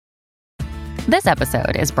This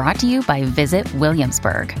episode is brought to you by Visit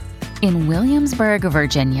Williamsburg. In Williamsburg,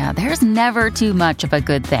 Virginia, there's never too much of a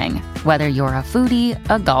good thing. Whether you're a foodie,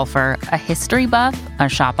 a golfer, a history buff, a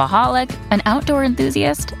shopaholic, an outdoor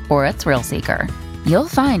enthusiast, or a thrill seeker, you'll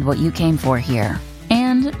find what you came for here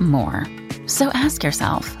and more. So ask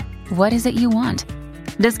yourself, what is it you want?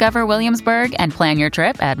 Discover Williamsburg and plan your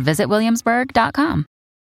trip at visitwilliamsburg.com.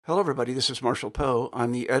 Hello, everybody. This is Marshall Poe.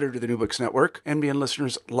 I'm the editor of the New Books Network. NBN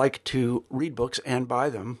listeners like to read books and buy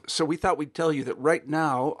them. So we thought we'd tell you that right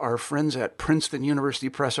now, our friends at Princeton University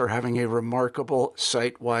Press are having a remarkable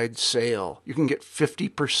site-wide sale. You can get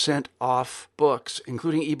 50% off books,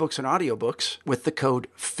 including ebooks and audiobooks, with the code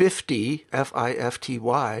 50,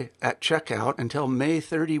 F-I-F-T-Y, at checkout until May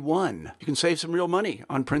 31. You can save some real money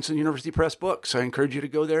on Princeton University Press books. I encourage you to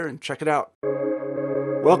go there and check it out.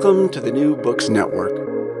 Welcome to the New Books Network.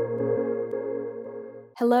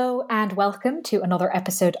 Hello and welcome to another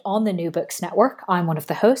episode on the New Books Network. I'm one of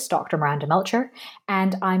the hosts, Dr. Miranda Melcher,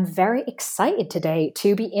 and I'm very excited today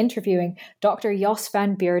to be interviewing Dr. Jos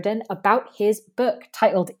van Beurden about his book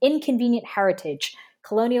titled Inconvenient Heritage,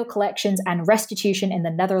 Colonial Collections and Restitution in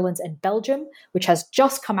the Netherlands and Belgium, which has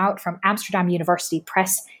just come out from Amsterdam University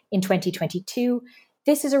Press in 2022.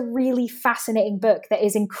 This is a really fascinating book that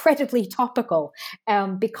is incredibly topical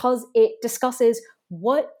because it discusses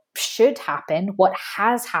what should happen, what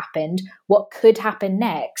has happened, what could happen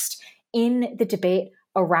next in the debate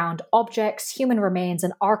around objects, human remains,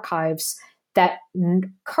 and archives that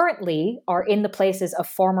currently are in the places of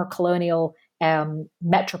former colonial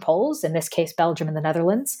metropoles, in this case, Belgium and the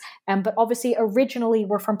Netherlands, but obviously originally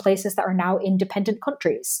were from places that are now independent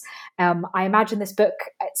countries. I imagine this book,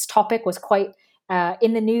 its topic was quite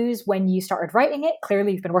in the news when you started writing it.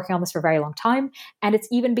 Clearly, you've been working on this for a very long time, and it's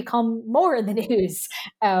even become more in the news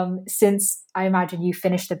since I imagine you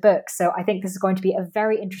finished the book. So I think this is going to be a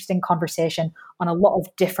very interesting conversation on a lot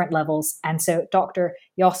of different levels. And so, Dr.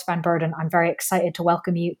 Jos van Beurden, I'm very excited to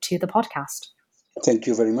welcome you to the podcast. Thank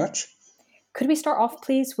you very much. Could we start off,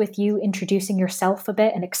 please, with you introducing yourself a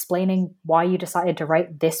bit and explaining why you decided to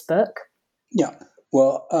write this book? Yeah,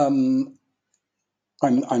 well,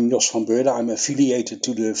 I'm Jos van Beurden. I'm affiliated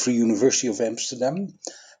to the Free University of Amsterdam.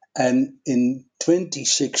 And in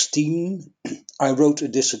 2016, I wrote a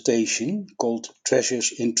dissertation called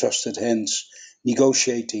Treasures in Trusted Hands,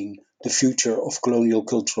 Negotiating the Future of Colonial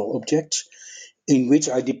Cultural Objects, in which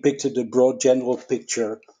I depicted a broad general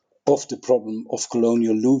picture of the problem of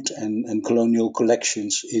colonial loot and colonial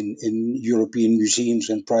collections in European museums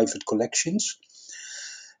and private collections.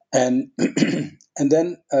 And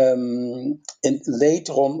then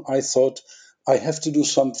later on, I thought I have to do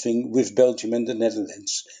something with Belgium and the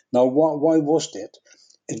Netherlands. Now, why was that?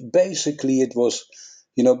 It was,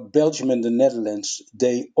 Belgium and the Netherlands,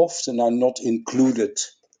 they often are not included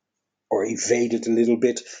or evaded a little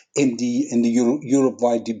bit in the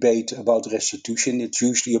Europe-wide debate about restitution. It's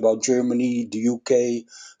usually about Germany, the UK,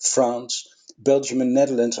 France. Belgium and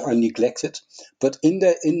Netherlands are neglected, but in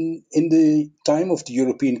the time of the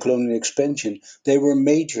European colonial expansion, they were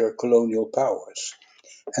major colonial powers,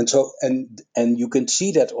 and so and you can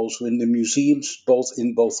see that also in the museums,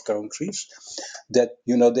 in both countries, that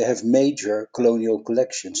they have major colonial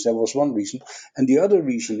collections. That was one reason, and the other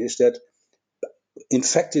reason is that, in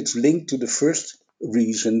fact, it's linked to the first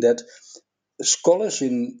reason that scholars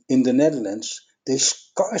in the Netherlands, they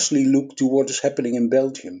scarcely look to what is happening in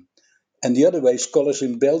Belgium. And the other way, scholars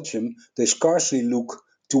in Belgium, they scarcely look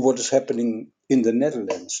to what is happening in the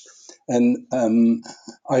Netherlands. And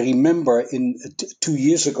I remember 2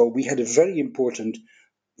 years ago, we had a very important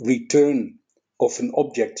return of an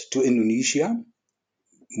object to Indonesia,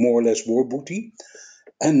 more or less war booty.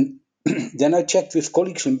 And then I checked with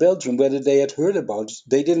colleagues in Belgium whether they had heard about it.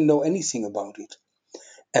 They didn't know anything about it.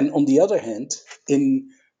 And on the other hand,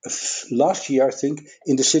 last year, I think,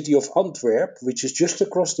 in the city of Antwerp, which is just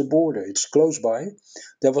across the border, it's close by,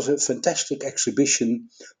 there was a fantastic exhibition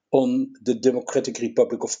on the Democratic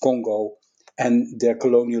Republic of Congo and their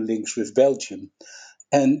colonial links with Belgium.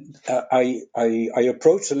 And I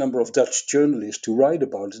approached a number of Dutch journalists to write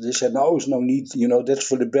about it. They said, no, there's no need, that's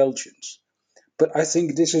for the Belgians. But I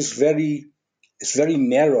think this is it's very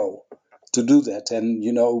narrow to do that. And,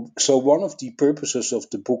 so one of the purposes of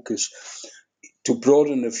the book is to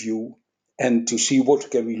broaden the view and to see what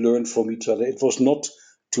can we learn from each other. It was not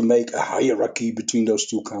to make a hierarchy between those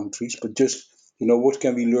two countries, but just, what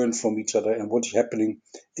can we learn from each other and what's happening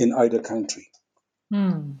in either country.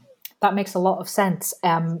 That makes a lot of sense,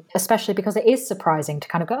 especially because it is surprising to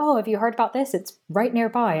kind of go, oh, have you heard about this? It's right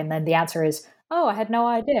nearby. And then the answer is, oh, I had no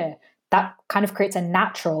idea. That kind of creates a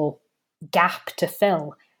natural gap to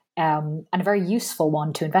fill and a very useful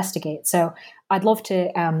one to investigate. So I'd love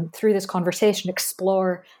to, through this conversation,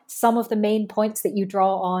 explore some of the main points that you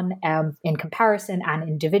draw on in comparison and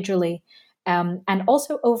individually, and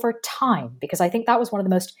also over time, because I think that was one of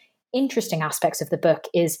the most interesting aspects of the book.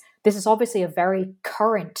 Is this is obviously a very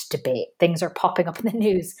current debate. Things are popping up in the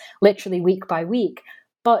news literally week by week.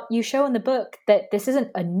 But you show in the book that this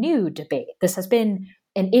isn't a new debate. This has been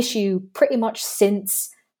an issue pretty much since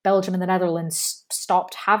Belgium and the Netherlands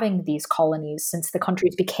stopped having these colonies, since the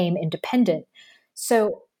countries became independent.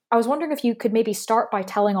 So I was wondering if you could maybe start by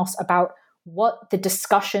telling us about what the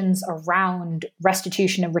discussions around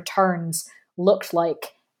restitution and returns looked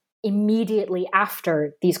like immediately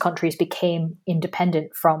after these countries became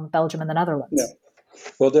independent from Belgium and the Netherlands. Yeah.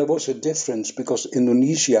 Well, there was a difference because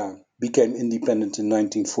Indonesia became independent in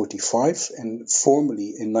 1945 and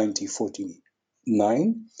formally in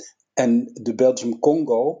 1949. And the Belgian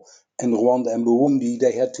Congo and Rwanda and Burundi,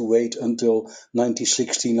 they had to wait until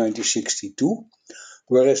 1960, 1962.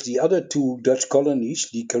 Whereas the other two Dutch colonies,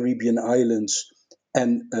 the Caribbean islands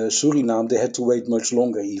and Suriname, they had to wait much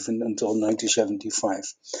longer, even until 1975.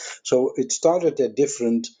 So it started at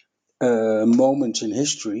different moments in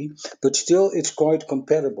history, but still it's quite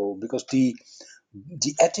comparable because the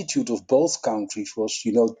attitude of both countries was,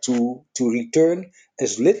 to return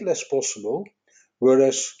as little as possible,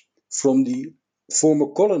 whereas from the former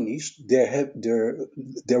colonies, there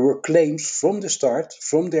were claims from the start,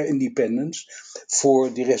 from their independence, for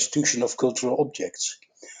the restitution of cultural objects.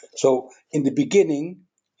 So in the beginning,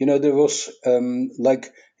 there was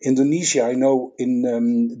like Indonesia. I know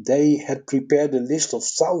they had prepared a list of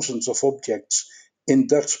thousands of objects in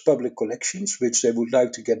Dutch public collections, which they would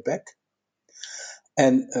like to get back.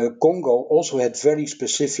 And Congo also had very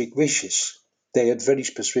specific wishes. They had very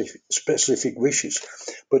specific wishes.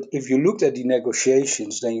 But if you looked at the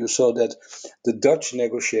negotiations, then you saw that the Dutch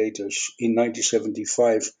negotiators in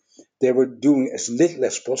 1975, they were doing as little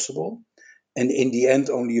as possible. And in the end,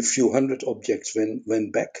 only a few hundred objects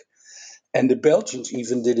went back. And the Belgians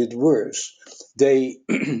even did it worse. They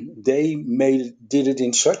did it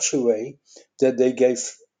in such a way that they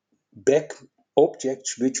gave back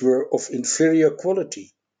objects which were of inferior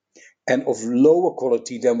quality and of lower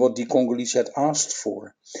quality than what the Congolese had asked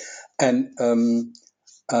for. And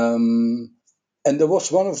there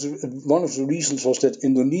was one of the reasons was that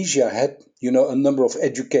Indonesia had, a number of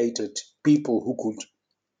educated people who could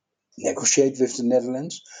negotiate with the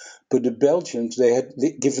Netherlands, but the Belgians, they had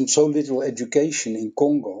given so little education in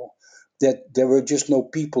Congo that there were just no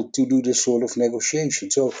people to do this sort of negotiation.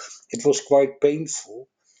 So it was quite painful.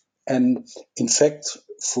 And in fact,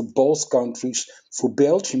 for both countries, for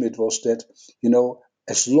Belgium, it was that,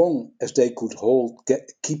 as long as they could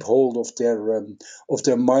keep hold of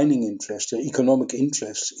their mining interests, their economic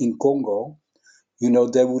interests in Congo,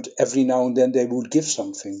 they would every now and then they would give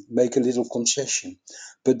something, make a little concession.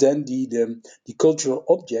 But then the cultural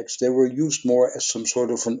objects, they were used more as some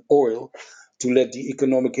sort of an oil to let the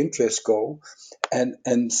economic interest go.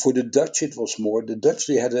 And for the Dutch, it was more. The Dutch,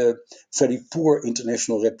 they had a very poor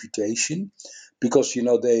international reputation because,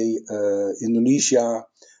 Indonesia,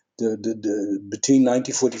 between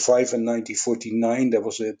 1945 and 1949, there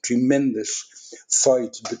was a tremendous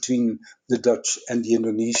fight between the Dutch and the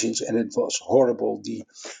Indonesians, and it was horrible. The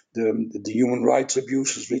human rights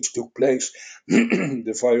abuses which took place,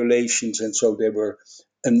 the violations, and so they were,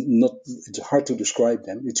 it's hard to describe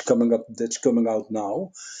them. That's coming out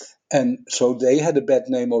now. And so they had a bad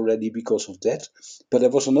name already because of that. But there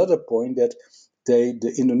was another point that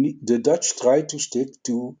the Dutch tried to stick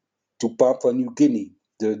to Papua New Guinea,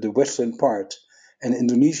 the western part. And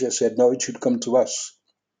Indonesia said, no, it should come to us.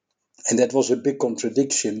 And that was a big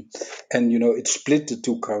contradiction. And, it split the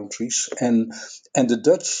two countries. And the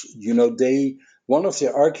Dutch, one of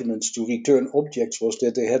their arguments to return objects was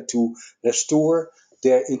that they had to restore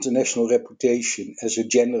their international reputation as a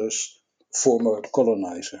generous former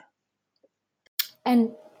colonizer.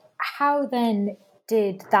 And how then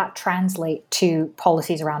did that translate to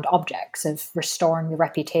policies around objects of restoring the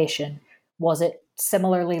reputation? Was it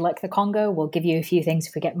similarly like the Congo? We'll give you a few things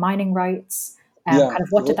if we get mining rights. Kind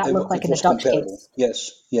of what did that look like in the Dutch case?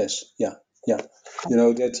 Yes, yeah.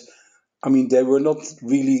 They were not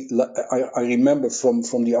really. I remember from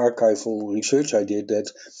the archival research I did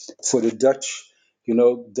that for the Dutch,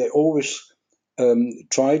 they always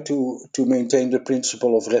try to maintain the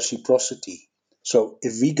principle of reciprocity. So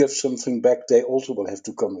if we give something back, they also will have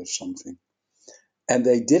to come with something. And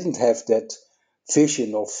they didn't have that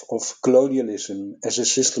vision of colonialism as a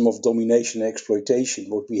system of domination and exploitation,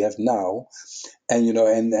 what we have now. And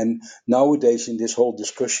and nowadays in this whole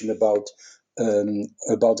discussion about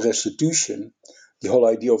restitution, the whole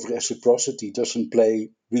idea of reciprocity doesn't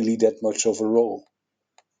play really that much of a role.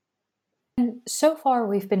 And so far,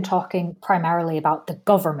 we've been talking primarily about the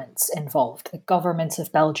governments involved, the governments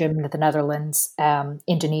of Belgium, the Netherlands,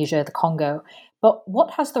 Indonesia, the Congo. But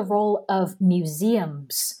what has the role of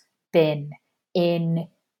museums been in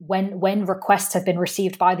when requests have been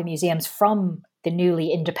received by the museums from the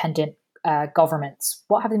newly independent governments?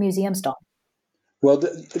 What have the museums done? Well,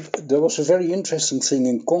 there was a very interesting thing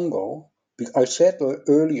in Congo. I said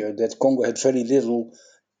earlier that Congo had very little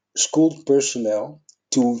schooled personnel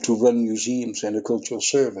to run museums and a cultural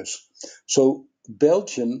service. So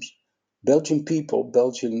Belgian people,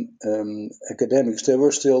 Belgian academics, they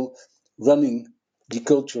were still running the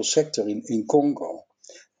cultural sector in Congo.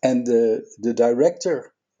 And the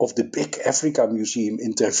director of the big Africa Museum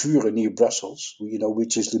in Tervuren near Brussels,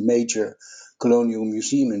 which is the major colonial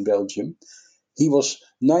museum in Belgium, he was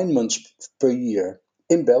 9 months per year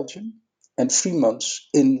in Belgium and 3 months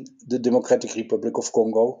in the Democratic Republic of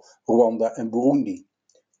Congo, Rwanda, and Burundi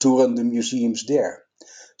to run the museums there.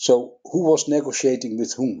 So who was negotiating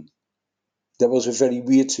with whom? That was a very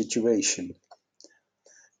weird situation.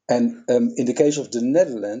 And in the case of the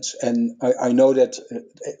Netherlands, and I know that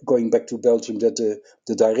going back to Belgium, that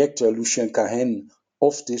the director, Lucien Cahen,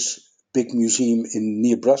 of this big museum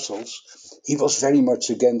near Brussels, he was very much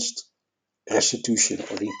against restitution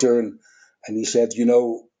or return. And he said,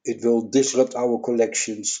 it will disrupt our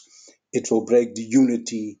collections, it will break the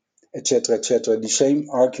unity, etc., etc. The same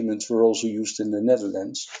arguments were also used in the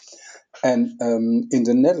Netherlands. And in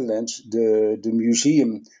the Netherlands, the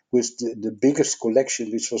museum with the biggest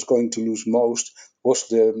collection, which was going to lose most, was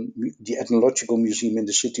the Ethnological Museum in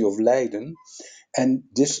the city of Leiden. And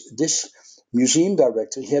this museum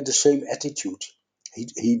director, he had the same attitude.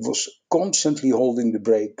 He was constantly handling the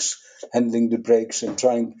brakes and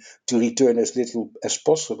trying to return as little as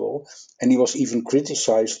possible. And he was even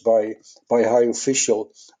criticized by a high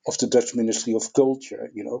official of the Dutch Ministry of Culture.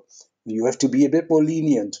 You have to be a bit more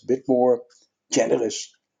lenient, a bit more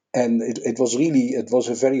generous. And it was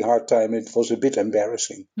a very hard time. It was a bit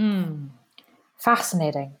embarrassing.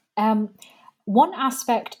 Fascinating. One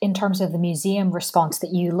aspect in terms of the museum response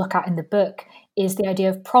that you look at in the book is the idea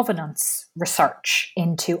of provenance research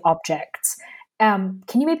into objects. Can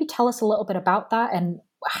you maybe tell us a little bit about that and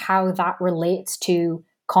how that relates to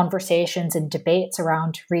conversations and debates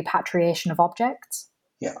around repatriation of objects?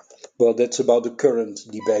 Yeah, well, that's about the current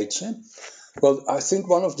debates. Well, I think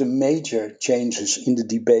one of the major changes in the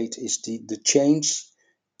debate is the change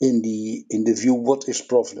in the view what is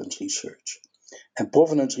provenance research. And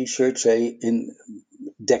provenance research, say, in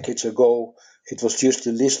decades ago, it was just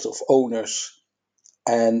a list of owners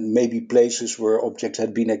and maybe places where objects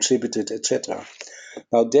had been exhibited, etc.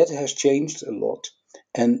 Now that has changed a lot,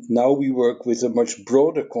 and now we work with a much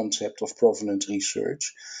broader concept of provenance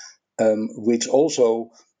research, which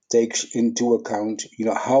also takes into account,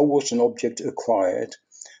 how was an object acquired,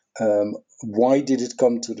 why did it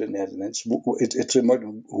come to the Netherlands,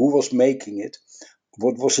 who was making it,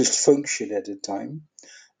 what was its function at the time.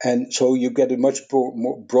 And so you get a much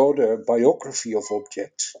more broader biography of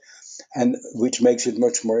objects, and which makes it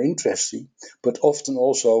much more interesting, but often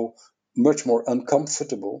also much more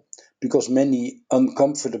uncomfortable, because many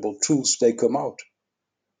uncomfortable truths, they come out.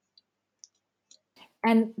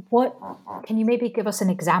 And can you maybe give us an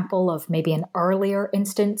example of maybe an earlier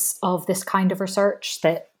instance of this kind of research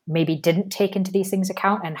that maybe didn't take into these things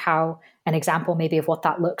account, and how an example maybe of what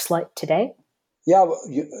that looks like today? Yeah,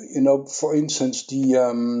 for instance,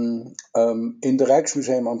 in the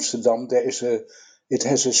Rijksmuseum Amsterdam, it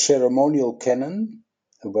has a ceremonial cannon,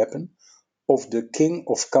 a weapon, of the King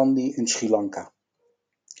of Kandy in Sri Lanka.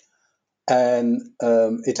 And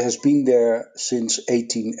it has been there since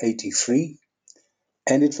 1883,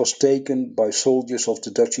 and it was taken by soldiers of the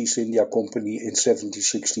Dutch East India Company in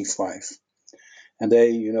 1765. And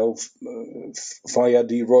they, via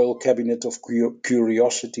the Royal Cabinet of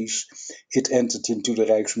Curiosities, it entered into the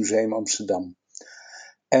Rijksmuseum Amsterdam.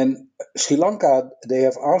 And Sri Lanka, they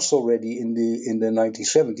have asked already in the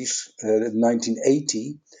 1970s,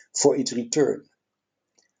 1980, for its return.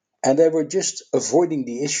 And they were just avoiding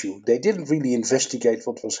the issue. They didn't really investigate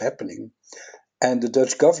what was happening. And the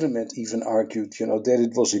Dutch government even argued, that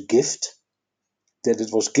it was a gift, that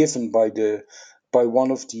it was given by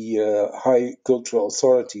one of the high cultural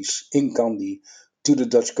authorities in Kandy to the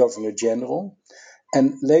Dutch Governor General.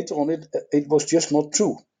 And later on, it was just not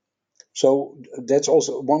true. So that's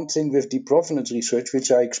also one thing with the provenance research,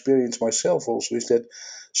 which I experienced myself also, is that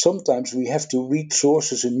sometimes we have to read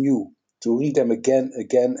sources anew, to read them again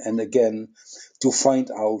and again, to find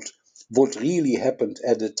out what really happened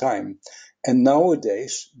at the time. And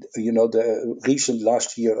nowadays, the recent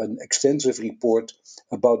last year, an extensive report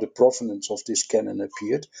about the provenance of this canon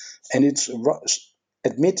appeared, and it's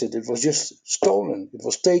admitted it was just stolen. It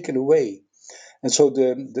was taken away. And so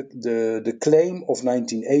the claim of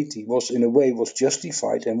 1980 was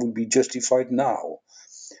justified and would be justified now.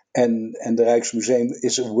 And the Rijksmuseum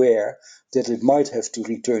is aware that it might have to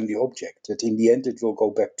return the object, that in the end it will go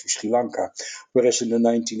back to Sri Lanka. Whereas in the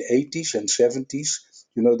 1980s and 70s,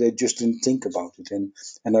 they just didn't think about it.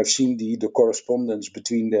 And I've seen the correspondence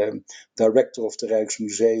between the director of the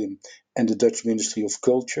Rijksmuseum and the Dutch Ministry of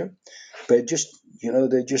Culture. But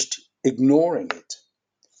they're just ignoring it.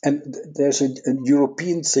 And there's a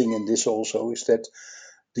European thing in this also, is that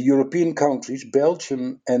the European countries,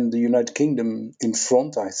 Belgium and the United Kingdom in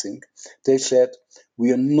front, I think, they said,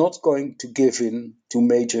 we are not going to give in to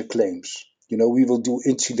major claims. We will do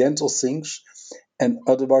incidental things and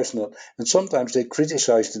otherwise not. And sometimes they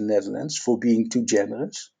criticize the Netherlands for being too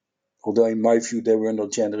generous. Although in my view, they were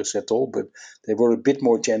not generous at all, but they were a bit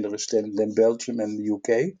more generous than Belgium and the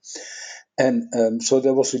UK. And so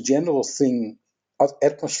there was a general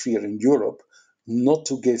atmosphere in Europe not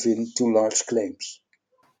to give in to large claims.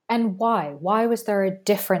 And why? Why was there a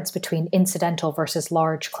difference between incidental versus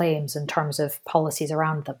large claims in terms of policies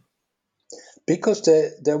around them? Because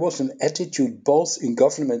there was an attitude both in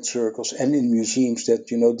government circles and in museums that,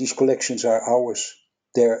 these collections are ours.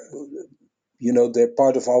 They're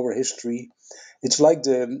part of our history. It's like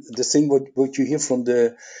the thing what you hear from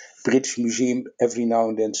the British Museum every now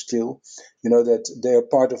and then still, that they are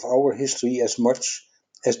part of our history as much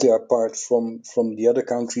as they are part from the other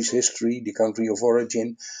country's history, the country of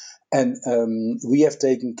origin. And we have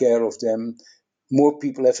taken care of them. More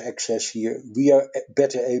people have access here. We are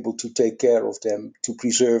better able to take care of them, to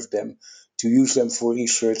preserve them, to use them for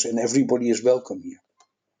research, and everybody is welcome here.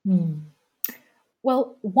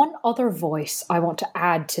 Well, one other voice I want to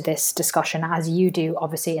add to this discussion, as you do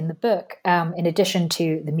obviously in the book, in addition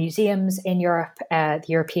to the museums in Europe, the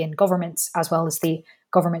European governments, as well as the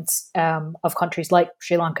governments of countries like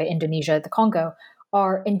Sri Lanka, Indonesia, the Congo,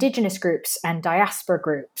 are indigenous groups and diaspora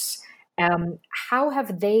groups. How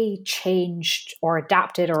have they changed or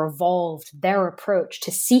adapted or evolved their approach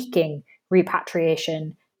to seeking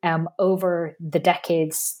repatriation over the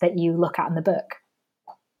decades that you look at in the book?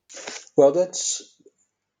 Well,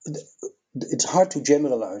 it's hard to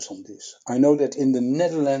generalize on this. I know that in the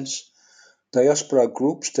Netherlands, diaspora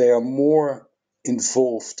groups, they are more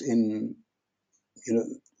involved in,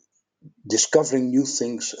 discovering new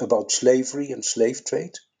things about slavery and slave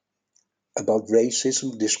trade, about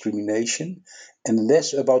racism, discrimination, and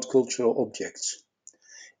less about cultural objects.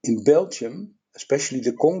 In Belgium, especially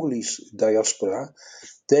the Congolese diaspora,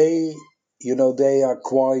 they are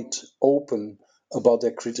quite open about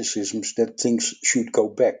their criticisms that things should go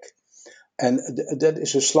back. And that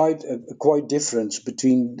is a quite difference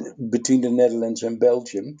between the Netherlands and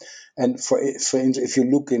Belgium. And for instance, if you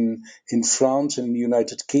look in France and the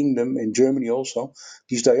United Kingdom, in Germany also,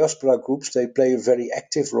 these diaspora groups, they play a very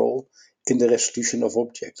active role in the restitution of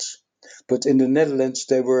objects. But in the Netherlands,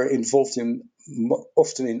 they were involved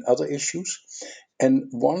often in other issues. And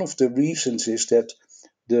one of the reasons is that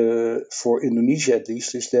for Indonesia at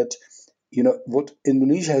least, is that what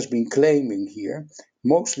Indonesia has been claiming here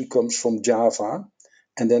mostly comes from Java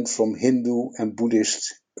and then from Hindu and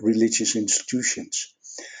Buddhist religious institutions.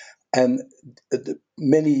 And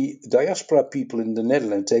many diaspora people in the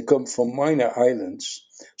Netherlands, they come from minor islands,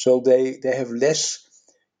 so they have less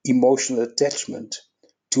emotional attachment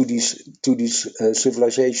to these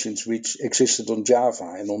civilizations which existed on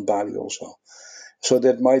Java and on Bali also. So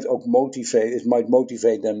that might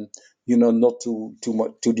motivate them, not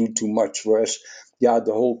to do too much. Whereas,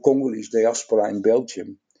 the whole Congolese diaspora in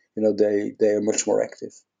Belgium, they are much more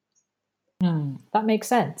active. That makes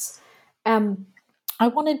sense. I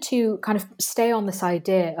wanted to kind of stay on this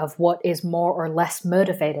idea of what is more or less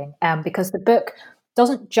motivating, because the book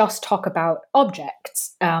doesn't just talk about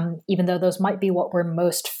objects, even though those might be what we're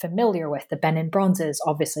most familiar with, the Benin bronzes,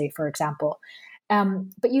 obviously, for example.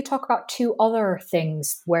 But you talk about two other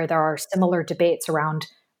things where there are similar debates around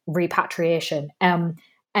repatriation.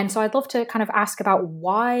 And so I'd love to kind of ask about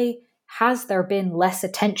why has there been less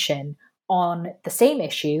attention on the same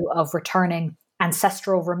issue of returning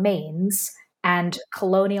ancestral remains and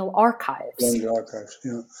colonial archives? Colonial archives,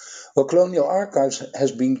 yeah. Well, colonial archives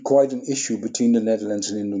has been quite an issue between the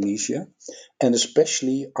Netherlands and Indonesia, and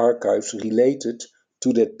especially archives related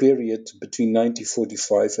to that period between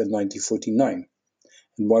 1945 and 1949.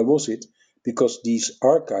 And why was it? Because these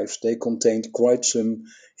archives, they contained quite some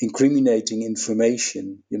incriminating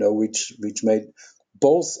information, which made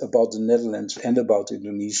both about the Netherlands and about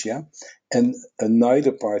Indonesia, and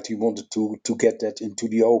neither party wanted to get that into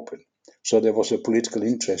the open. So there was a political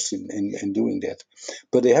interest in doing that.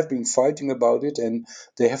 But they have been fighting about it, and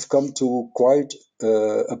they have come to quite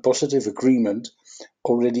a positive agreement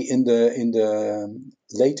already in the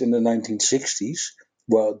late in the 1960s.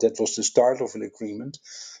 Well, that was the start of an agreement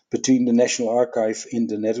between the National Archive in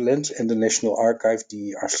the Netherlands and the National Archive,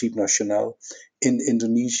 the Archief Nasional, in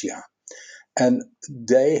Indonesia. And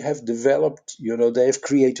they have developed, they have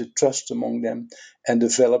created trust among them and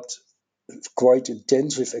developed quite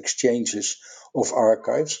intensive exchanges of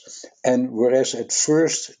archives. And whereas at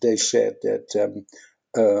first they said that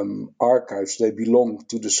archives, they belong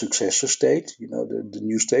to the successor state, the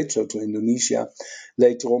new state, so to Indonesia,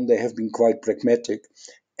 later on they have been quite pragmatic.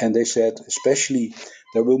 And they said, especially,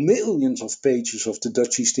 there were millions of pages of the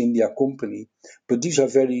Dutch East India Company, but these are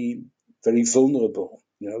very, very vulnerable.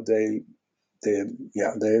 They're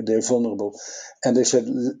vulnerable. And they said,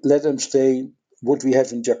 let them stay. What we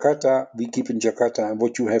have in Jakarta, we keep in Jakarta, and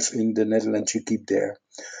what you have in the Netherlands, you keep there.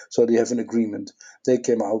 So they have an agreement. They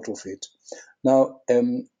came out of it. Now,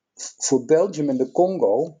 for Belgium and the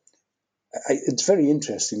Congo, it's very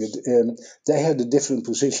interesting. They had a different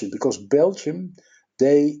position because Belgium,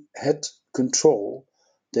 they had control,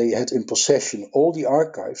 they had in possession all the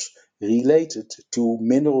archives related to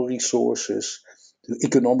mineral resources, to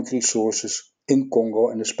economic resources in Congo,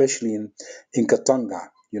 and especially in Katanga,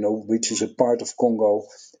 which is a part of Congo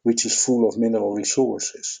which is full of mineral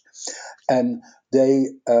resources. And they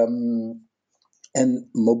and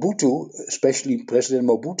Mobutu, especially President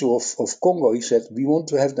Mobutu of Congo, he said, we want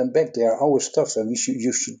to have them back. They are our stuff, and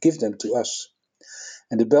you should give them to us.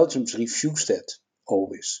 And the Belgians refused that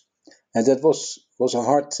always. And that was a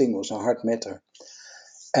hard thing, was a hard matter.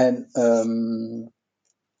 And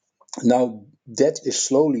now that is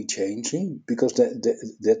slowly changing, because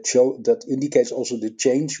that indicates also the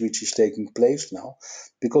change which is taking place now.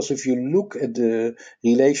 Because if you look at the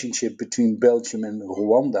relationship between Belgium and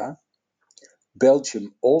Rwanda,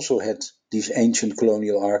 Belgium also had these ancient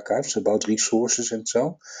colonial archives about resources and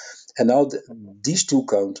so. And now these two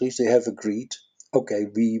countries, they have agreed, okay,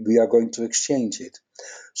 we are going to exchange it.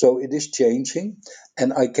 So it is changing,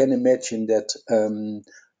 and I can imagine that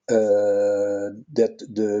that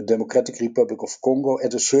the Democratic Republic of Congo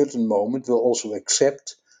at a certain moment will also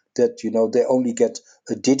accept that they only get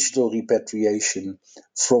a digital repatriation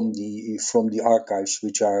from the archives,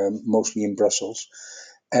 which are mostly in Brussels,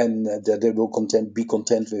 and that they will be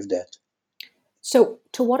content with that. So,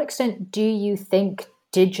 to what extent do you think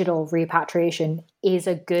digital repatriation is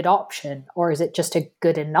a good option, or is it just a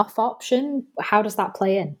good enough option? How does that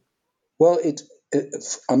play in? Well,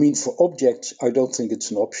 for objects, I don't think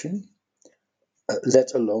it's an option,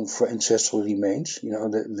 let alone for ancestral remains.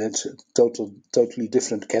 That's a totally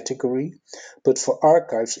different category. But for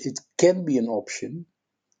archives, it can be an option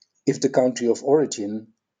if the country of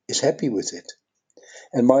origin is happy with it.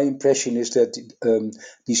 And my impression is that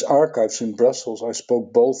these archives in Brussels, I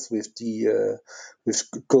spoke both with with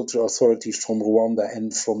cultural authorities from Rwanda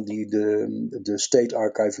and from the state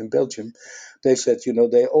archive in Belgium. They said,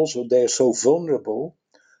 they are so vulnerable.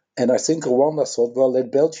 And I think Rwanda thought, well,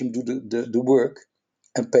 let Belgium do the work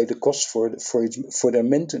and pay the cost for their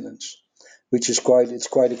maintenance, which is quite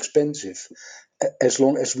expensive. As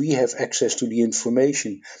long as we have access to the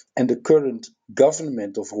information, and the current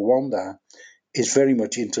government of Rwanda is very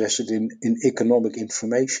much interested in economic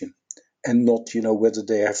information, and not whether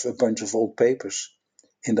they have a bunch of old papers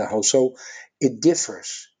in the house. So it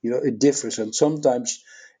differs, and sometimes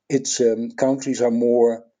it's countries are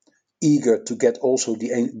more eager to get also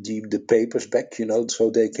the papers back, so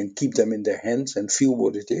they can keep them in their hands and feel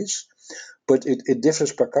what it is. But it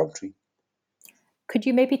differs per country. Could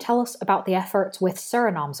you maybe tell us about the efforts with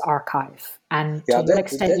Suriname's archive, and to what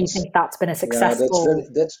extent you think that's been a successful?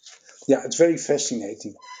 It's very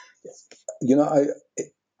fascinating.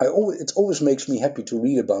 It always makes me happy to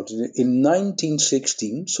read about it. In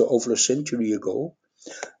 1916, so over a century ago,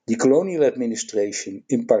 the colonial administration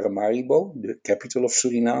in Paramaribo, the capital of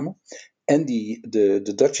Suriname, and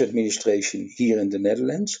the Dutch administration here in the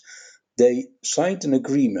Netherlands, they signed an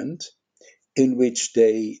agreement in which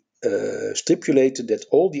they stipulated that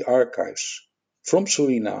all the archives from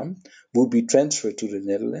Suriname would be transferred to the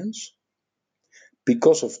Netherlands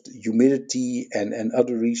because of humidity and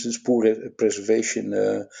other reasons, poor preservation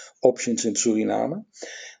options in Suriname,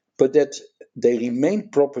 but that they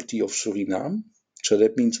remained property of Suriname. So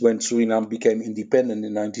that means when Suriname became independent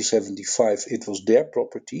in 1975, it was their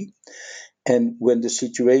property. And when the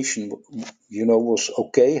situation, was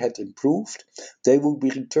okay, had improved, they would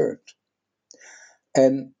be returned.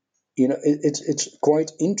 And it's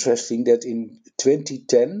quite interesting that in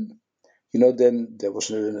 2010, then there was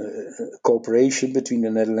a cooperation between the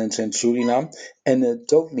Netherlands and Suriname, and a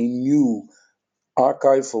totally new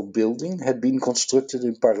archival building had been constructed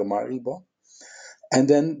in Paramaribo. And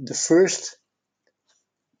then the first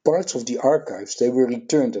parts of the archives, they were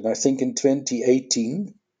returned. And I think in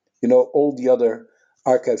 2018, all the other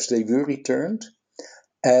archives, they were returned.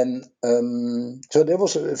 And so that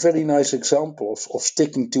was a very nice example of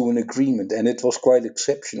sticking to an agreement. And it was quite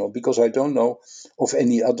exceptional, because I don't know of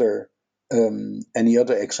any other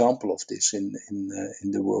example of this in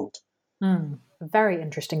the world. Very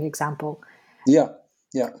interesting example. Yeah.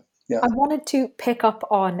 I wanted to pick up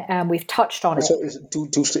on, we've touched on it.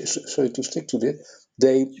 To stick to this,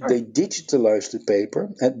 they digitalized the paper,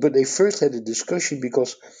 but they first had a discussion,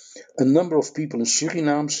 because a number of people in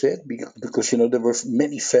Suriname said, because there were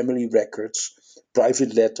many family records,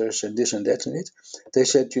 private letters, and this and that in it. They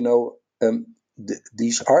said,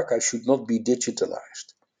 these archives should not be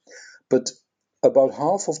digitalized. But about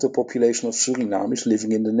half of the population of Suriname is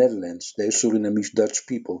living in the Netherlands. They're Surinamese Dutch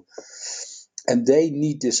people. And they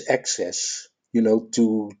need this access,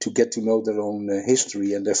 to get to know their own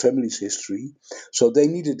history and their family's history. So they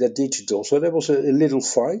needed that digital. So there was a little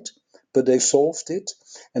fight, but they solved it.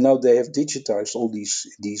 And now they have digitized all these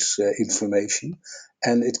information,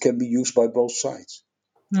 and it can be used by both sides.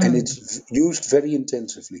 And it's used very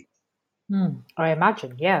intensively. I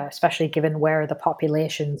imagine, yeah, especially given where the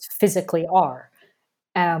populations physically are.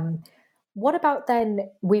 What about then,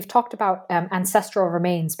 we've talked about ancestral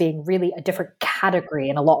remains being really a different category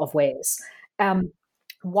in a lot of ways.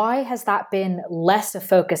 Why has that been less a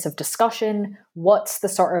focus of discussion? What's the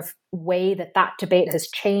sort of way that debate has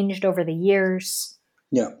changed over the years?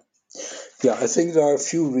 Yeah, I think there are a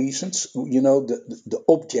few reasons. The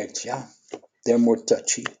objects, they're more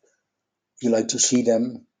touchy. You like to see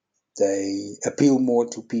them. They appeal more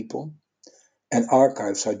to people. And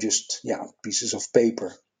archives are just, pieces of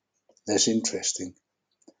paper. Less interesting.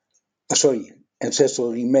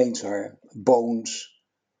 Ancestral remains are bones.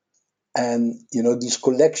 And, these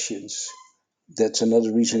collections, that's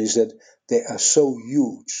another reason, is that they are so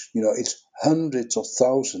huge. It's hundreds of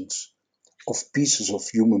thousands of pieces of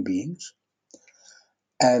human beings.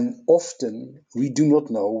 And often we do not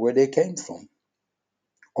know where they came from.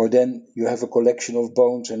 Or then you have a collection of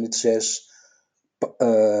bones and it says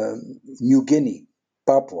New Guinea,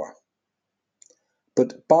 Papua.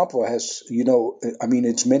 But Papua has,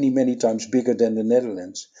 it's many, many times bigger than the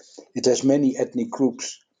Netherlands. It has many ethnic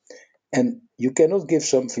groups. And you cannot give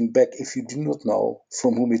something back if you do not know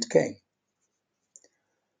from whom it came.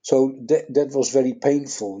 So that was very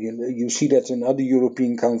painful. You see that in other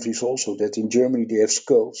European countries also, that in Germany they have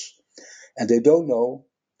skulls. And they don't know,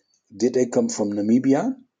 did they come from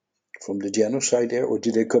Namibia, from the genocide there, or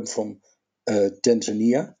did they come from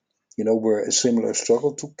Tanzania, where a similar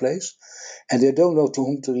struggle took place? And they don't know to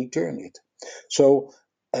whom to return it. So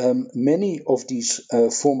many of these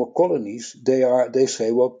former colonies, they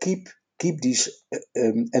say, well, keep these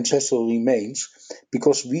ancestral remains,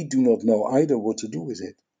 because we do not know either what to do with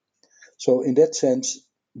it. So in that sense,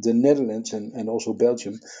 the Netherlands and also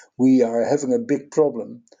Belgium, we are having a big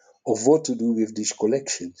problem of what to do with these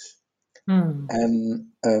collections. And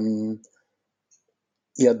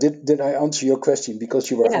did I answer your question?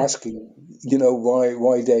 Because you were asking,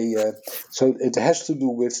 why they. So it has to do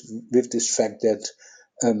with this fact that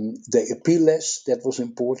they appeal less. That was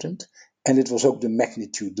important, and it was also the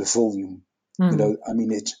magnitude, the volume.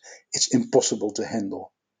 It's impossible to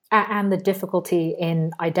handle. And the difficulty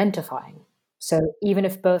in identifying. So even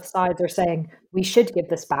if both sides are saying we should give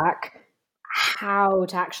this back, how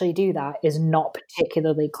to actually do that is not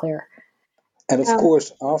particularly clear. And of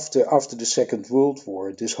course, after the Second World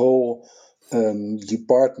War, this whole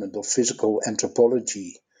department of physical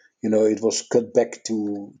anthropology, it was cut back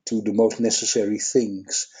to the most necessary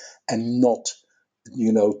things, and not,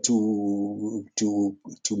 to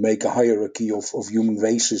make a hierarchy of human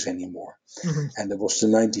races anymore. Mm-hmm. And there was the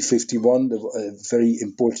 1951, a very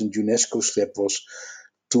important UNESCO step was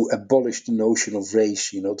to abolish the notion of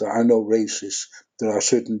race. There are no races. There are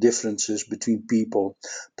certain differences between people,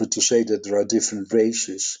 but to say that there are different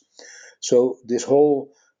races. So this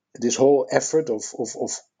whole effort of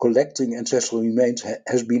collecting ancestral remains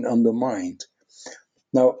has been undermined.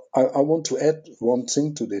 Now, I want to add one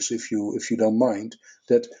thing to this, if you don't mind,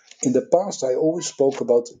 that in the past I always spoke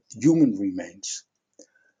about human remains.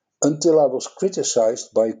 Until I was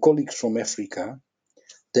criticized by colleagues from Africa.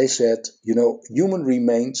 They said, human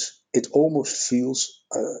remains, it almost feels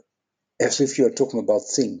as if you're talking about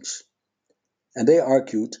things. And they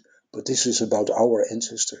argued, but this is about our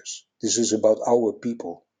ancestors. This is about our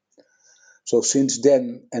people. So since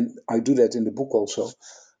then, and I do that in the book also,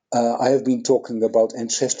 I have been talking about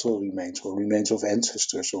ancestral remains or remains of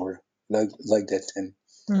ancestors or like that. And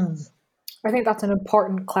I think that's an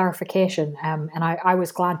important clarification, and I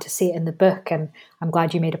was glad to see it in the book, and I'm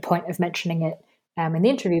glad you made a point of mentioning it in the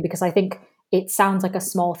interview, because I think it sounds like a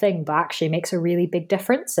small thing, but actually makes a really big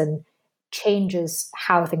difference and changes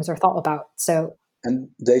how things are thought about. So, and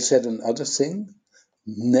they said another thing: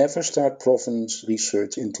 never start provenance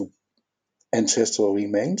research into ancestral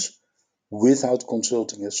remains without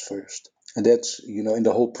consulting us first. And that's, in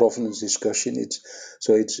the whole provenance discussion,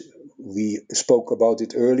 we spoke about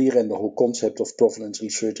it earlier, and the whole concept of provenance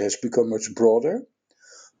research has become much broader.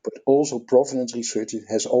 But also provenance research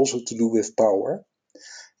has also to do with power.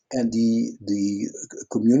 And the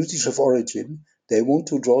communities of origin, they want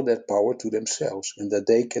to draw that power to themselves, and that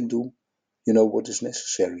they can do, what is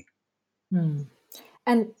necessary.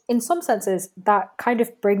 And in some senses, that kind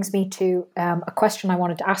of brings me to a question I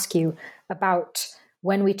wanted to ask you about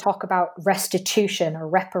when we talk about restitution or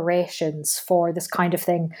reparations for this kind of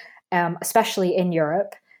thing, especially in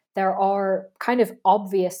Europe. There are kind of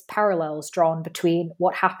obvious parallels drawn between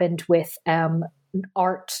what happened with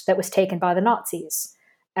art that was taken by the Nazis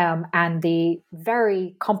and the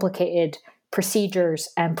very complicated procedures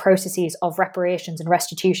and processes of reparations and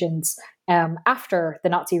restitutions after the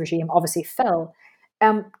Nazi regime obviously fell.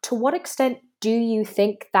 To what extent do you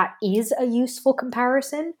think that is a useful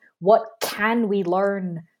comparison? What can we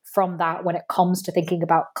learn from that when it comes to thinking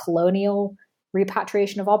about colonial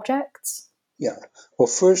repatriation of objects? Yeah. Well,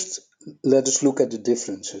 first, let us look at the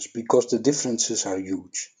differences, because the differences are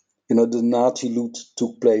huge. The Nazi loot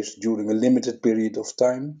took place during a limited period of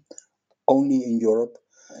time, only in Europe.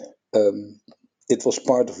 It was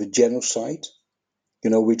part of a genocide,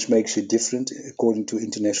 which makes it different according to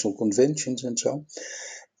international conventions and so.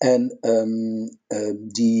 And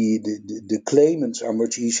the claimants are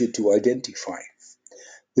much easier to identify.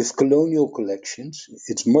 With colonial collections,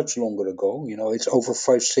 it's much longer ago. It's over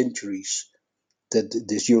 5 centuries that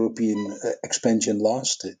this European expansion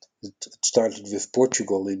lasted. It started with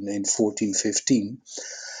Portugal in 1415,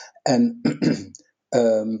 and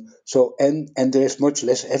and there is much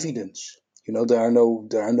less evidence. There are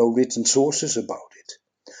no written sources about it.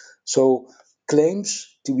 So claims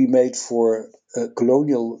to be made for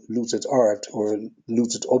colonial looted art or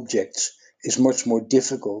looted objects is much more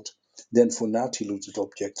difficult than for Nazi looted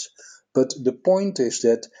objects. But the point is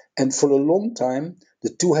that, and for a long time, the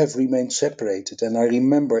two have remained separated. And I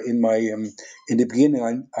remember in the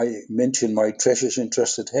beginning, I mentioned my Treasures in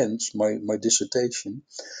Trusted Hands, my dissertation,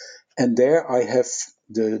 and there I have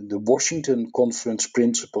the Washington Conference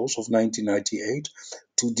principles of 1998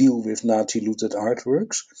 to deal with Nazi looted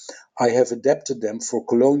artworks. I have adapted them for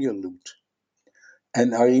colonial loot.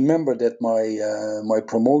 And I remember that my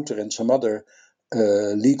promoter and some other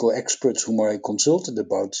legal experts whom I consulted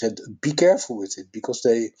about said, be careful with it, because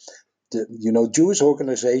Jewish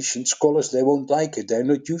organizations, scholars, they won't like it. They're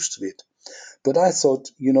not used to it. But I thought,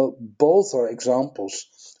 both are examples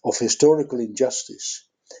of historical injustice,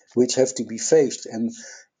 which have to be faced. And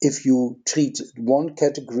if you treat one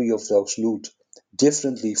category of those loot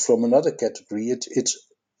differently from another category, it's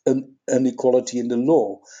an inequality in the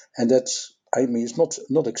law. And that's, it's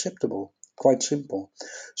not acceptable. Quite simple.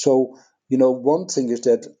 So, one thing is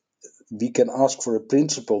that we can ask for a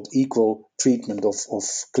principled equal treatment of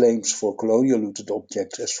claims for colonial looted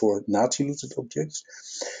objects as for Nazi looted objects.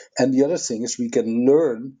 And the other thing is we can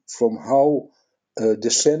learn from how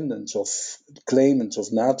descendants of claimants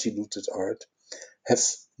of Nazi looted art have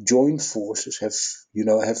joined forces, have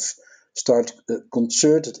started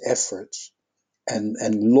concerted efforts and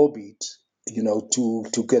lobbied,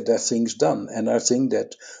 to get their things done. And I think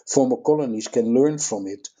that former colonies can learn from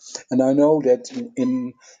it. And I know that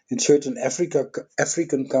in certain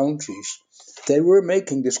African countries, they were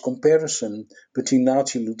making this comparison between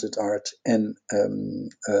Nazi looted art and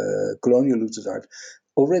colonial looted art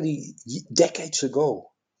already decades ago.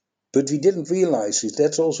 But we didn't realize it.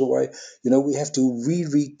 That's also why, we have to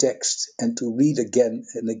reread text and to read again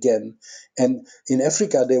and again. And in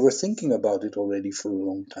Africa, they were thinking about it already for a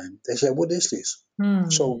long time. They said, what is this?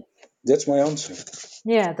 So that's my answer.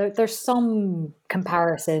 Yeah, there's some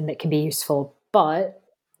comparison that can be useful, but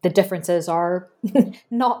the differences are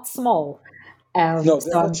not small. No,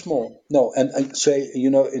 they're not small. No, and I say,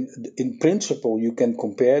 in principle, you can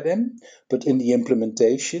compare them, but in the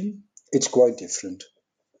implementation, it's quite different.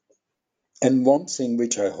 And one thing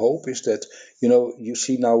which I hope is that, you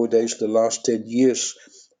see nowadays the last 10 years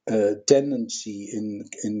tendency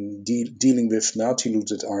in dealing with Nazi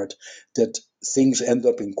looted art, that things end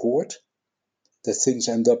up in court, that things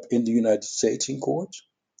end up in the United States in court.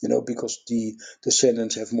 because the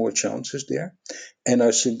descendants have more chances there. And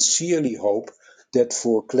I sincerely hope that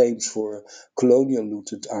for claims for colonial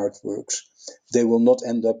looted artworks, they will not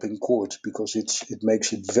end up in court, because it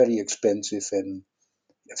makes it very expensive and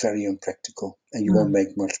very impractical, and you won't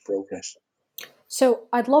make much progress. So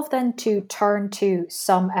I'd love then to turn to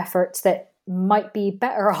some efforts that might be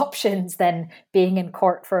better options than being in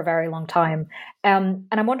court for a very long time. And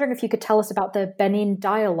I'm wondering if you could tell us about the Benin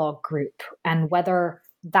Dialogue Group and whether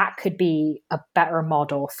that could be a better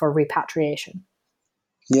model for repatriation.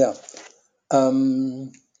 Yeah.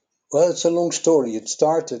 Well, it's a long story. It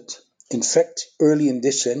started, in fact, early in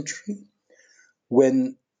this century,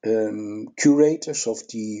 when curators of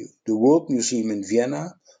the World Museum in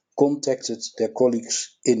Vienna contacted their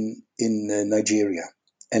colleagues in Nigeria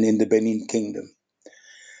and in the Benin Kingdom.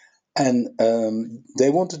 And they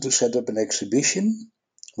wanted to set up an exhibition,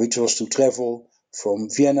 which was to travel from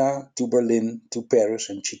Vienna to Berlin to Paris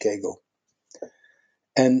and Chicago.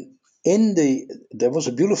 And there was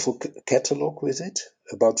a beautiful catalog with it,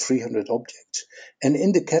 about 300 objects. And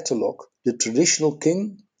in the catalog, the traditional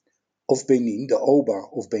king of Benin, the Oba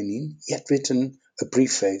of Benin, he had written a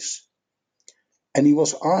preface. And he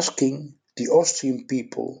was asking the Austrian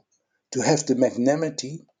people to have the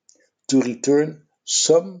magnanimity to return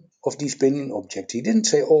some of these Benin objects. He didn't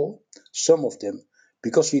say all, some of them,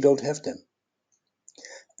 because we don't have them.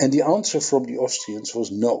 And the answer from the Austrians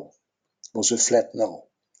was no, was a flat no.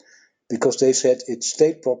 Because they said it's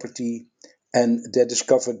state property and that is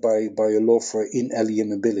covered by a law for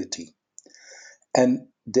inalienability. And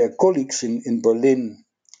their colleagues in Berlin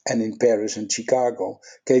and in Paris and Chicago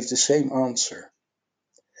gave the same answer.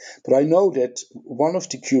 But I know that one of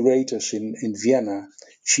the curators in Vienna,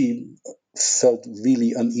 she felt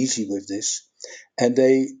really uneasy with this, and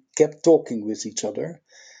they kept talking with each other.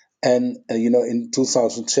 And, in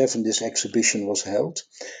 2007, this exhibition was held.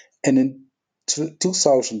 And in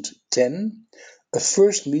 2010, a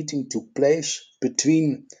first meeting took place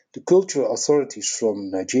between the cultural authorities from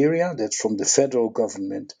Nigeria, that's from the federal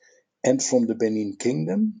government, and from the Benin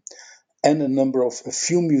Kingdom, and a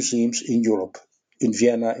few museums in Europe, in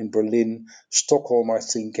Vienna, in Berlin, Stockholm, I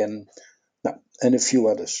think, and a few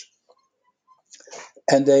others.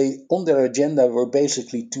 And they, on their agenda, were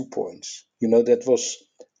basically 2 points. That was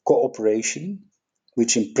cooperation,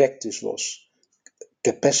 which in practice was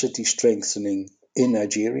capacity strengthening in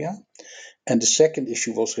Nigeria. And the second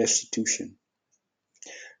issue was restitution.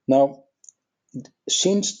 Now,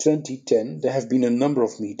 since 2010, there have been a number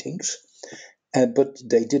of meetings, but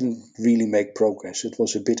they didn't really make progress. It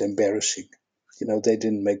was a bit embarrassing. They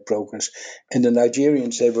didn't make progress. And the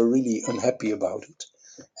Nigerians, they were really unhappy about it.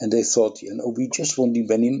 And they thought, we just want the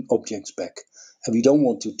Benin objects back. And we don't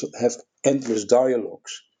want to have endless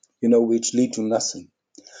dialogues, which lead to nothing.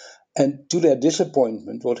 And to their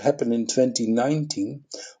disappointment, what happened in 2019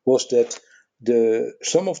 was that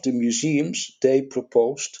some of the museums, they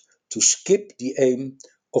proposed to skip the aim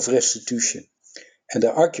of restitution. And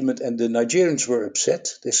the argument, and the Nigerians were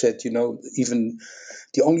upset. They said, even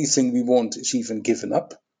the only thing we want is even given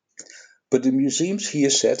up. But the museums here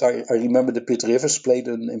said, I remember the Pitt Rivers played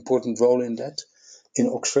an important role in that, in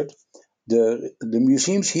Oxford. The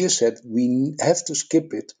museums here said, we have to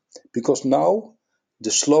skip it, because now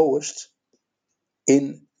the slowest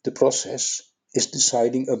in the process is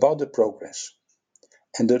deciding about the progress.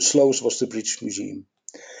 And the slowest was the British Museum.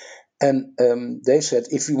 And they said,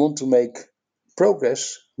 if we want to make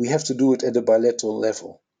progress, we have to do it at a bilateral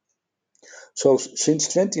level. So since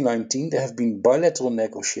 2019, there have been bilateral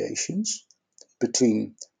negotiations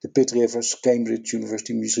between the Pitt Rivers, Cambridge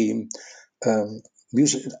University Museum,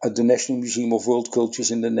 the National Museum of World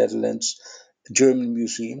Cultures in the Netherlands, German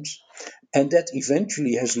museums. And that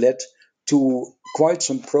eventually has led to quite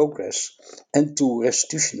some progress and to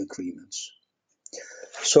restitution agreements.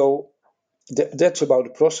 So that's about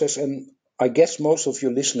the process. And I guess most of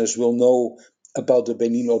your listeners will know about the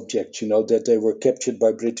Benin objects, that they were captured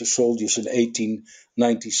by British soldiers in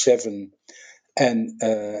 1897, and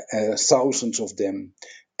thousands of them,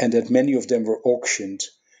 and that many of them were auctioned,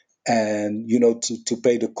 and to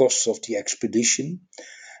pay the costs of the expedition.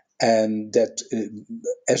 And that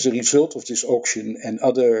as a result of this auction and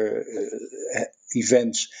other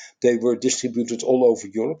events, they were distributed all over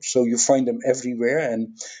Europe. So you find them everywhere,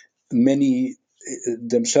 and many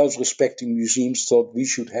themselves respecting museums thought we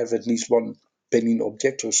should have at least one Benin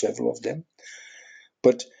object or several of them.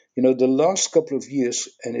 But the last couple of years,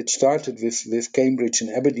 and it started with Cambridge and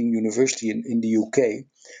Aberdeen University in the UK,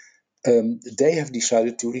 they have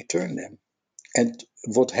decided to return them. And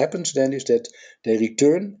what happens then is that they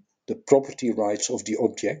return the property rights of the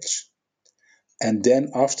objects, And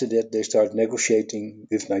then after that, they start negotiating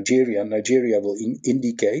with Nigeria. Nigeria will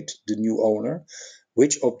indicate, the new owner,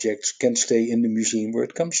 which objects can stay in the museum where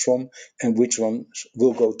it comes from and which ones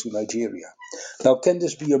will go to Nigeria. Now, can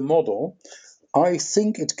this be a model? I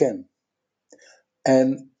think it can.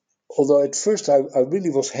 And although at first I really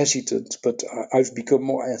was hesitant, but I've become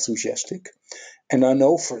more enthusiastic. And I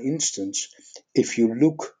know, for instance, if you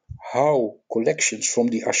look how collections from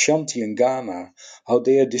the Ashanti in Ghana, how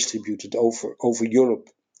they are distributed over Europe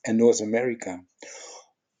and North America,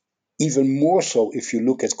 even more so if you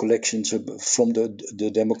look at collections from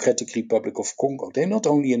the Democratic Republic of Congo. They're not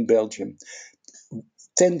only in Belgium,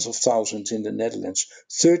 tens of thousands in the Netherlands,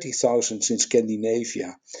 30,000 in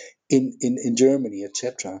Scandinavia, in Germany,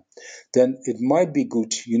 etc., then it might be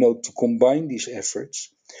good, to combine these efforts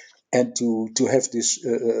and to have this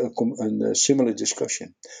a similar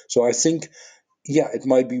discussion. So I think, it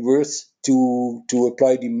might be worth to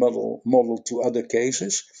apply the model to other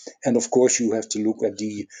cases, and of course you have to look at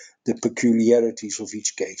the peculiarities of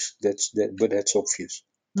each case. But that's obvious.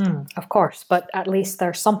 Of course, but at least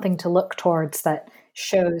there's something to look towards that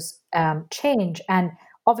shows change. And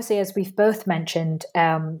obviously, as we've both mentioned,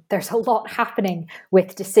 there's a lot happening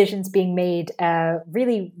with decisions being made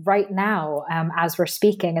really right now as we're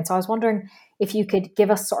speaking. And so I was wondering if you could give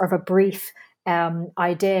us sort of a brief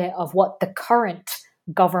idea of what the current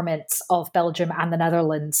governments of Belgium and the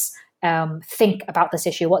Netherlands think about this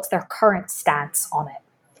issue. What's their current stance on it?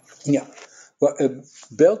 Yeah. Well,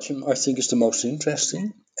 Belgium, I think, is the most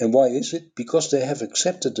interesting. And why is it? Because they have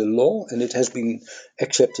accepted the law, and it has been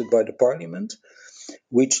accepted by the parliament,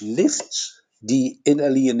 which lifts the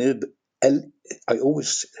inalienability, I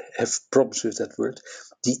always have problems with that word,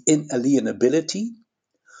 the inalienability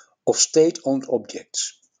of state-owned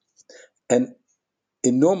objects. And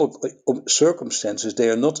in normal circumstances, they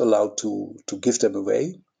are not allowed to give them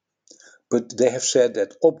away, but they have said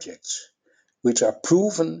that objects which are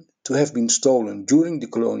proven to have been stolen during the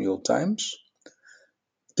colonial times,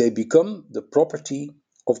 they become the property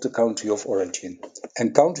of the country of origin.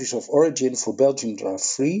 And countries of origin for Belgium are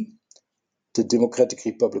three: the Democratic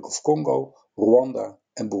Republic of Congo, Rwanda,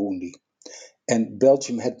 and Burundi. And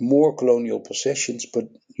Belgium had more colonial possessions, but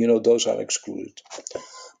those are excluded.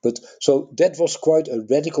 But so that was quite a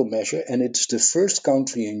radical measure, and it's the first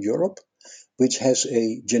country in Europe which has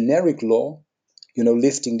a generic law,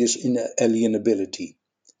 lifting this inalienability.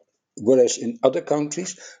 Whereas in other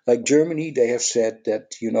countries, like Germany, they have said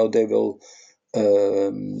that they will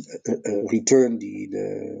return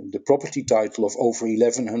the property title of over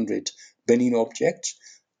 1,100 Benin objects.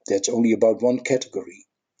 That's only about one category.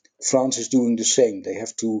 France is doing the same. They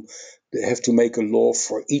have to make a law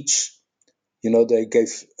for each. They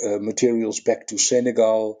gave materials back to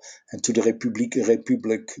Senegal and to the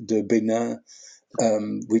République de Benin,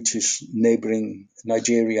 which is neighboring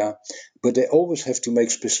Nigeria, but they always have to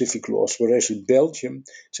make specific laws. Whereas in Belgium,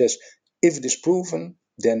 it says if it is proven,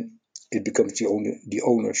 then it becomes the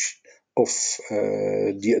owners of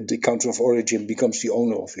the country of origin becomes the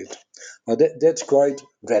owner of it. Now that's quite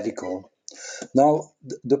radical. Now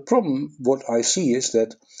the problem, what I see, is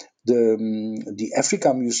that the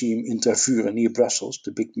Africa Museum in Tervuren near Brussels,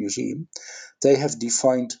 the big museum, they have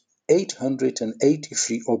defined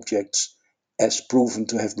 883 objects as proven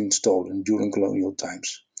to have been stolen during colonial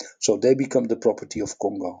times. So they become the property of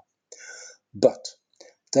Congo. But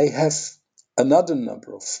they have another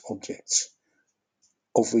number of objects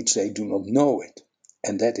of which they do not know it,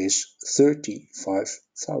 and that is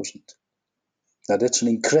 35,000. Now that's an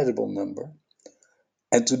incredible number.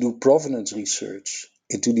 And to do provenance research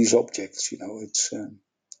into these objects,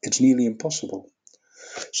 it's nearly impossible.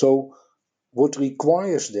 So what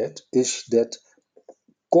requires that is that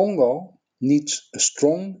Congo needs a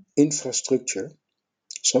strong infrastructure,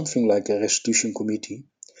 something like a restitution committee,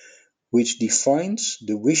 which defines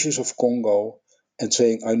the wishes of Congo and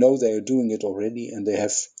saying, I know they are doing it already, and they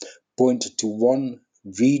have pointed to one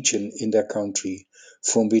region in their country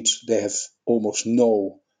from which they have almost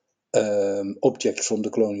no objects from the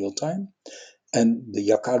colonial time, and the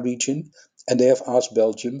Yaka region, and they have asked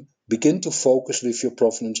Belgium, begin to focus with your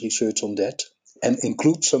provenance research on that and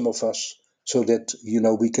include some of us so that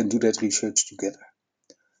we can do that research together.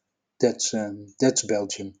 That's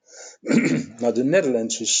Belgium. Now the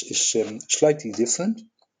Netherlands is slightly different.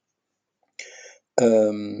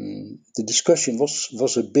 The discussion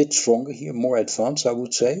was a bit stronger here, more advanced, I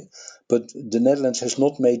would say, but the Netherlands has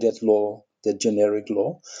not made that law, that generic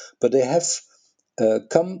law, but they have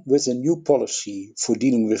come with a new policy for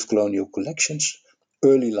dealing with colonial collections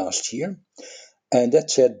early last year, and that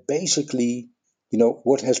said basically,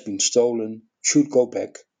 what has been stolen should go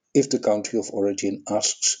back if the country of origin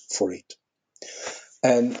asks for it.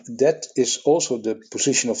 And that is also the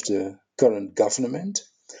position of the current government.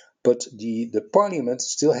 But the parliament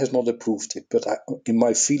still has not approved it. But in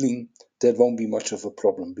my feeling, that won't be much of a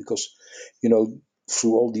problem because,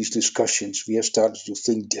 through all these discussions, we have started to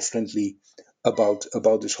think differently about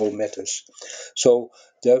this whole matters. So,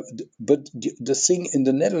 the thing in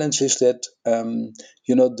the Netherlands is that,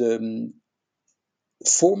 the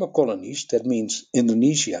former colonies, that means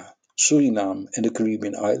Indonesia, Suriname, and the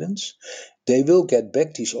Caribbean islands, they will get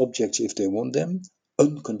back these objects if they want them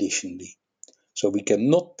unconditionally. So we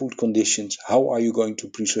cannot put conditions. How are you going to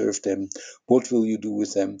preserve them? What will you do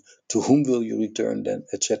with them? To whom will you return them,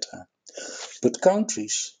 etc. But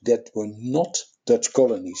countries that were not Dutch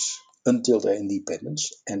colonies until their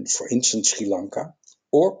independence, and for instance Sri Lanka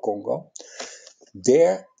or Congo,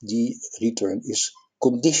 there the return is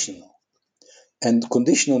conditional. And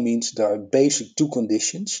conditional means there are basic two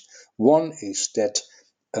conditions. One is that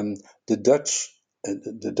the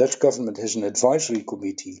Dutch government has an advisory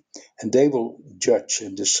committee, and they will judge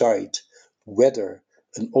and decide whether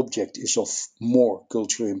an object is of more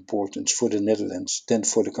cultural importance for the Netherlands than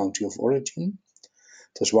for the country of origin.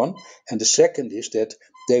 That's one. And the second is that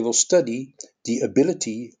they will study the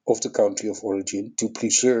ability of the country of origin to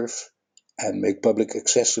preserve and make public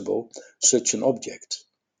accessible such an object.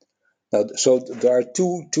 Now, so there are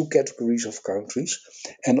two categories of countries,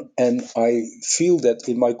 and I feel that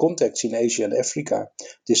in my contacts in Asia and Africa,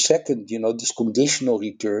 the second, this conditional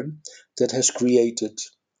return, that has created,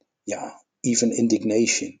 even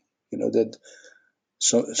indignation, that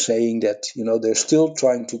saying that, they're still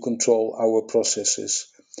trying to control our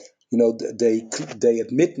processes. They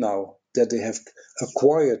admit now that they have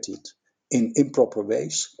acquired it in improper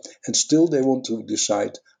ways, and still they want to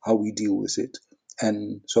decide how we deal with it.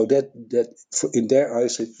 And so that in their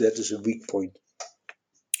eyes, that is a weak point.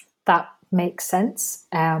 That makes sense.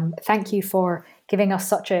 Thank you for giving us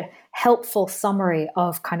such a helpful summary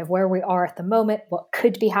of kind of where we are at the moment, what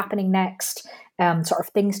could be happening next, sort of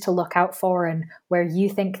things to look out for, and where you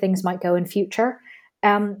think things might go in future.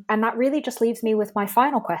 And that really just leaves me with my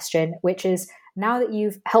final question, which is, now that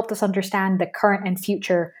you've helped us understand the current and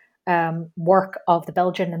future work of the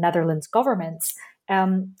Belgian and Netherlands governments,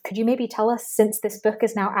 could you maybe tell us, since this book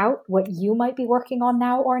is now out, what you might be working on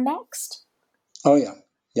now or next? Oh,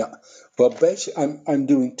 yeah. Well, basically, I'm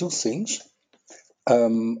doing two things.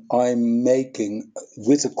 I'm making,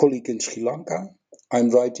 with a colleague in Sri Lanka,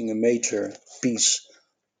 I'm writing a major piece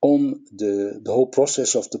on the whole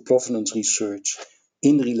process of the provenance research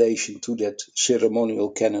in relation to that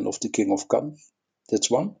ceremonial canon of the King of Kandy. That's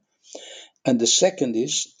one. And the second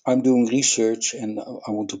is, I'm doing research, and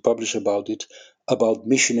I want to publish about it, about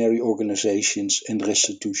missionary organizations and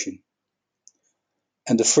restitution.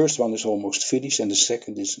 And the first one is almost finished, and the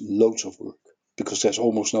second is loads of work, because there's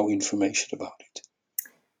almost no information about it.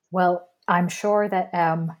 Well, I'm sure that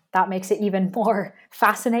that makes it even more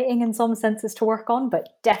fascinating in some senses to work on, but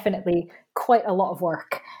definitely quite a lot of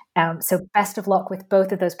work. So best of luck with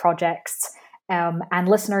both of those projects. And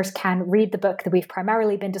listeners can read the book that we've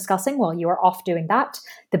primarily been discussing while you are off doing that.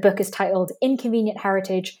 The book is titled Inconvenient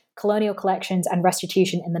Heritage, Colonial Collections and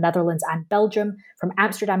Restitution in the Netherlands and Belgium, from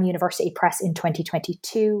Amsterdam University Press in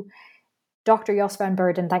 2022. Dr. Jos van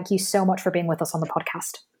Beurden, thank you so much for being with us on the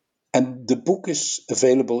podcast. And the book is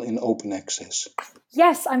available in open access.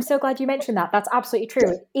 Yes, I'm so glad you mentioned that. That's absolutely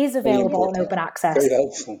true. It is available in open access. Very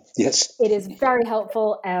helpful, yes. It is very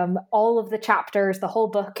helpful. All of the chapters, the whole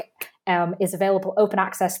book is available open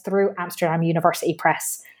access through Amsterdam University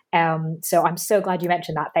Press. So I'm so glad you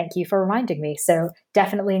mentioned that. Thank you for reminding me. So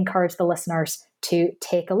definitely encourage the listeners to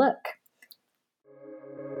take a look.